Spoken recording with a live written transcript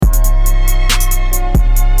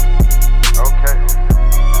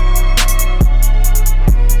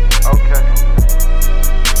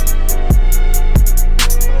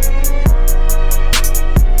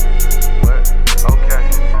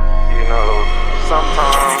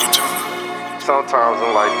sometimes in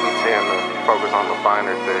life we tend to focus on the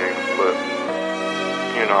finer things, but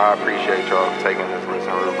you know, I appreciate y'all taking this listen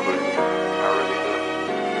real quick. I really do.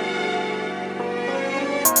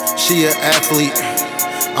 She an athlete,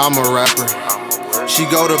 I'm a rapper. She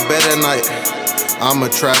go to bed at night, I'm a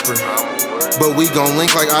trapper. But we gon'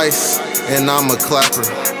 link like ice, and I'm a clapper.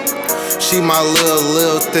 She my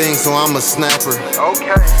little thing, so I'm a snapper.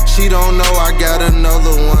 Okay. She don't know I got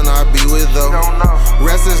another one I be with though.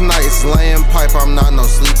 Restless nights, laying pipe, I'm not no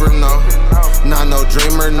sleeper, no. Not no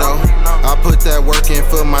dreamer, no. I put that work in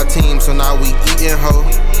for my team, so now we eatin' ho.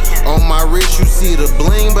 On my wrist you see the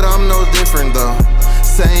bling, but I'm no different though.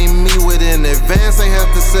 Same me with an advance, ain't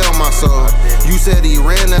have to sell my soul. You said he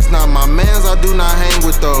ran, that's not my mans, I do not hang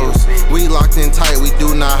with those. We locked in tight, we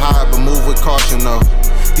do not hide, but move with caution though.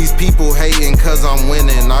 These people hating cause I'm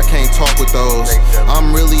winning, I can't talk with those.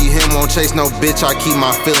 I'm really him, won't chase no bitch, I keep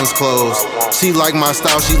my feelings closed. She like my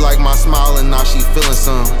style, she like my smile, and now she feeling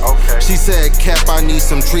some. She said, Cap, I need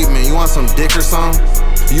some treatment, you want some dick or something?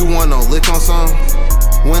 You want no lick on some?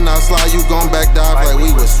 When I slide, you gon' back dive like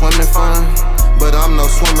we was swimming fun. But I'm no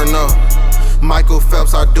swimmer, no. Michael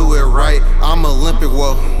Phelps, I do it right, I'm Olympic,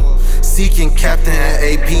 whoa. Seeking captain at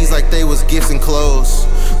APs like they was gifts and clothes.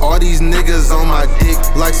 All these niggas on my dick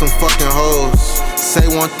like some fucking hoes. Say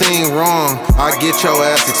one thing wrong, I get your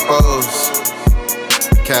ass exposed.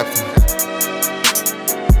 Captain.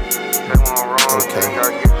 Say one wrong, okay. I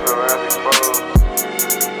get your ass exposed.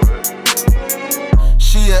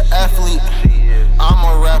 She an athlete, I'm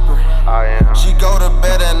a rapper. I am. She go to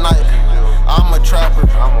bed at night, I'm a trapper.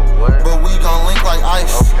 I'm a what? But we gon' link like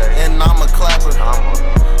ice,